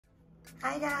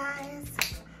Hi guys.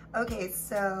 Okay,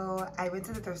 so I went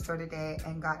to the thrift store today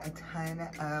and got a ton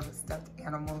of stuffed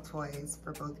animal toys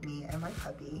for both me and my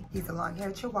puppy. He's a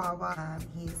long-haired Chihuahua.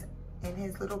 He's in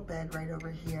his little bed right over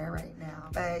here right now.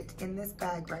 But in this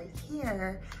bag right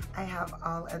here, I have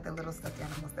all of the little stuffed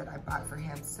animals that I bought for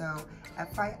him. So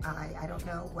FYI, I don't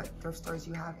know what thrift stores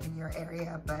you have in your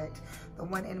area, but the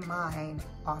one in mine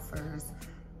offers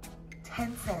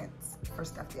 10 cents for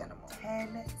stuffed animals.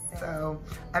 10 cents. So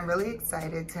I'm really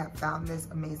excited to have found this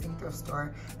amazing thrift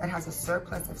store that has a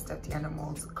surplus of stuffed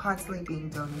animals constantly being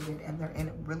donated, and they're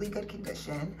in really good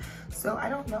condition. So I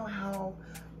don't know how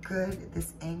good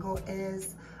this angle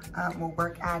is. We'll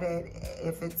work at it.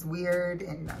 If it's weird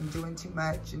and I'm doing too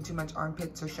much and too much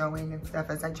armpits are showing and stuff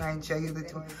as I try and show you the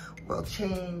toy, we'll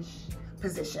change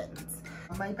positions.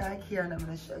 My bag here, and I'm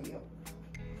gonna show you.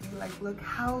 Like, look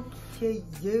how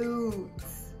cute.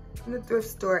 In the thrift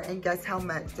store, and guess how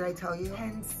much? Did I tell you?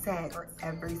 10 cents for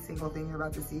every single thing you're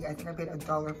about to see. I think I paid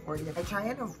 $1.40. I try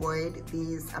and avoid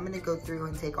these. I'm gonna go through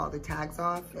and take all the tags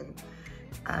off, and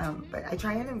but I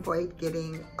try and avoid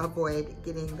getting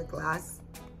the glass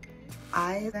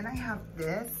eyes. Then I have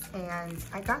this, and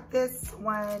I got this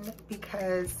one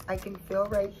because I can feel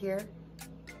right here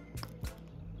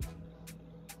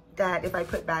that if I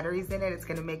put batteries in it, it's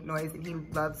gonna make noise, and he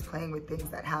loves playing with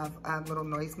things that have little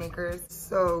noise makers.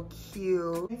 So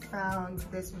cute. I found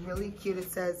this really cute,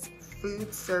 it says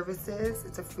food services.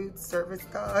 It's a food service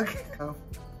dog. Oh,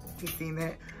 you've seen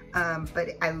it.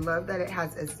 But I love that it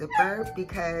has a zipper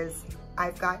because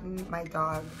I've gotten my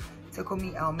dog Tickle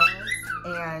Me Elmo,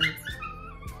 and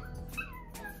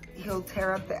he'll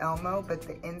tear up the Elmo, but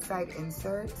the inside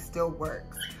insert still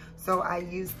works. So I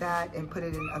use that and put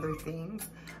it in other things.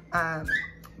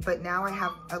 But now I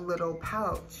have a little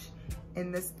pouch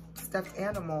in this stuffed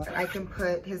animal. I can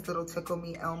put his little Tickle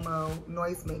Me Elmo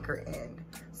noisemaker in.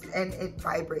 And it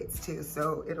vibrates too,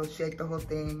 so it'll shake the whole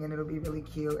thing and it'll be really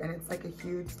cute. And it's like a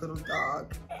huge little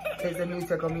dog. It's a new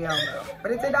Tickle Me Elmo,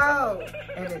 but it's a dog.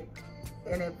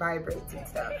 And it vibrates and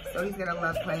stuff. So he's gonna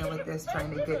love playing with this,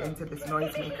 trying to get into this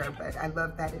noisemaker. But I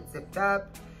love that it's zipped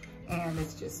up and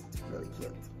it's just really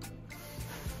cute.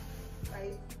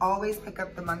 I always pick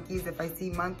up the monkeys if I see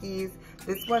monkeys.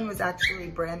 This one was actually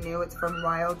brand new. It's from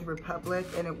Wild Republic,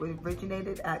 and it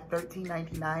originated at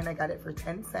 $13.99. I got it for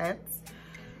 10 cents.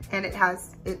 And it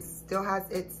still has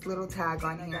its little tag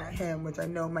on him, which I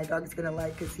know my dog's gonna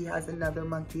like because he has another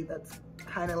monkey that's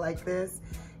kind of like this.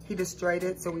 He destroyed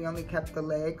it, so we only kept the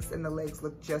legs, and the legs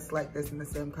look just like this in the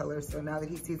same color. So now that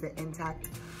he sees an intact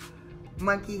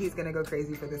monkey, he's gonna go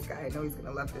crazy for this guy. I know he's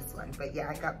gonna love this one. But yeah,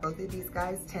 I got both of these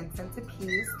guys 10 cents a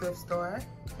piece, thrift store.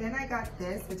 Then I got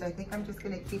this, which I think I'm just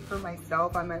gonna keep for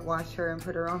myself. I might wash her and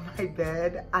put her on my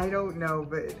bed. I don't know,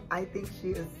 but I think she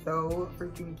is so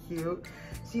freaking cute.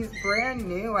 She's brand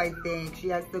new, I think. She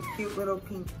has the cute little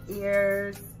pink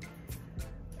ears,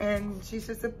 and she's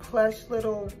just a plush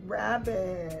little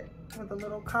rabbit with a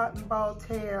little cotton ball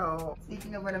tail.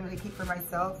 Speaking of what I'm gonna keep for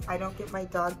myself, I don't get my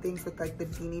dog things with like the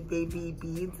Beanie Baby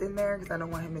beads in there because I don't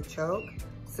want him to choke.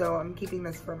 So I'm keeping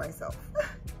this for myself.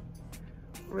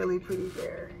 Really pretty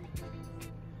bear.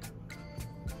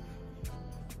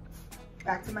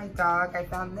 Back to my dog, I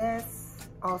found this,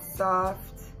 all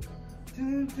soft.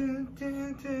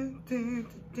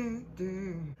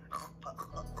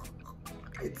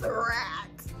 It's a rat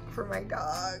for my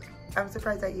dog. I'm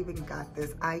surprised I even got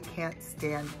this. I can't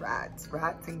stand rats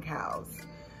and cows.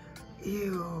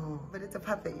 Ew, but it's a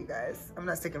puppet, you guys. I'm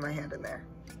not sticking my hand in there.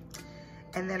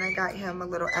 And then I got him a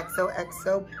little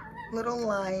XOXO little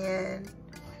lion.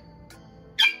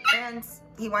 And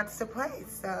he wants to play,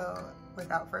 so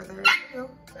without further ado.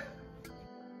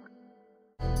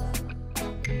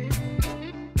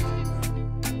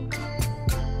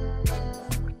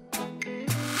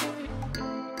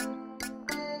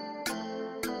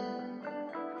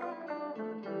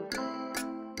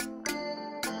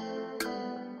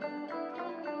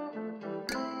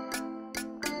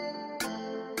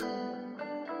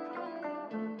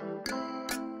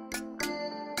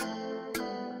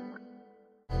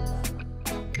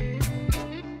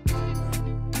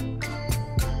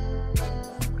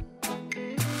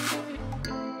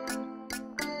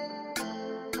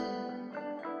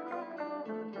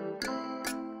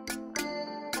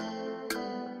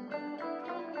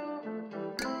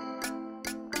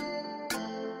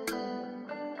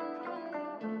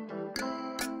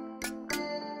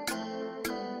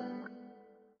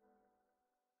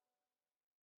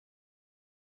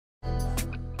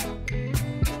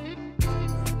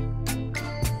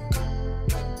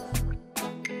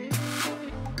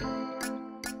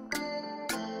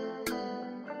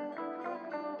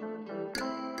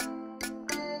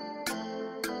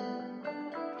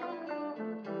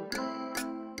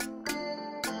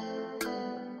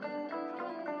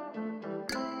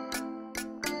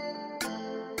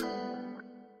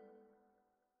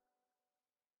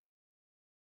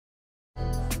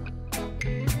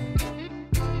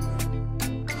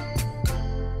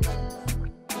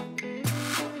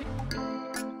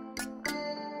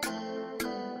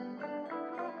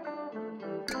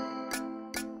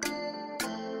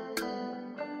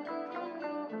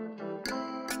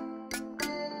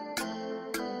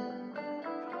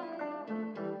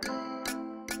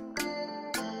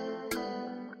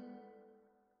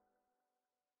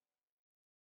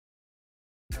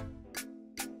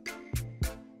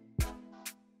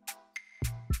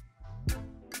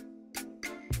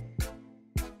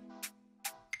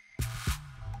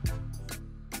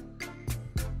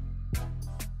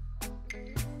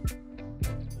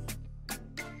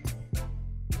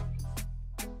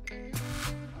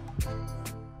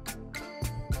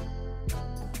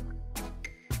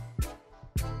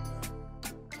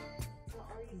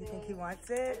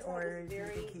 wants it, or do you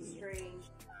think he... Strange.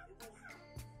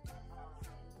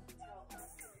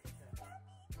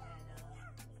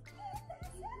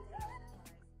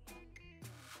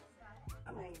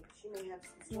 She may have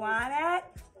some. You want it? I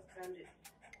found it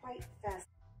quite fast.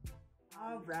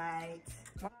 All right.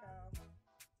 So I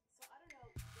don't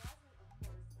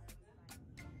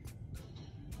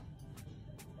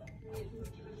know. Jasmine,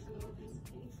 of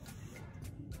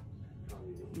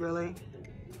course. Really?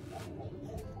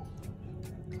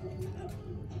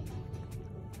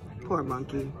 Poor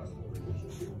monkey.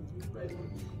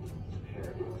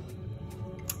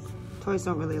 Toys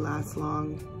don't really last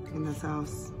long in this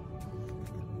house.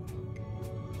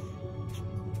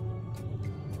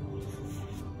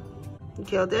 You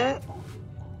killed it?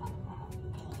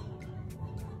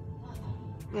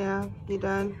 Yeah, you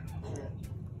done?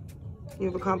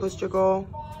 You've accomplished your goal?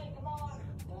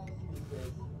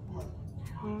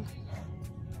 Hmm.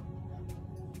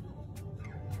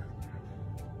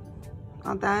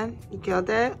 All done? You killed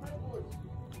it?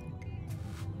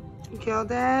 You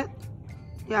killed it?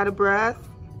 You out of breath?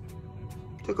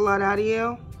 Took a lot out of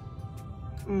you?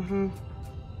 Mm-hmm.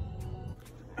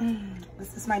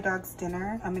 This is my dog's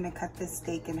dinner. I'm gonna cut this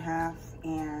steak in half,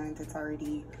 and it's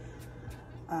already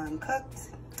cooked.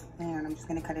 And I'm just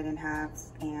gonna cut it in half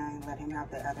and let him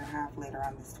have the other half later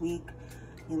on this week.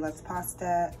 He loves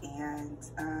pasta,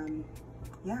 and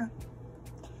yeah,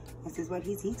 this is what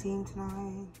he's eating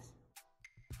tonight.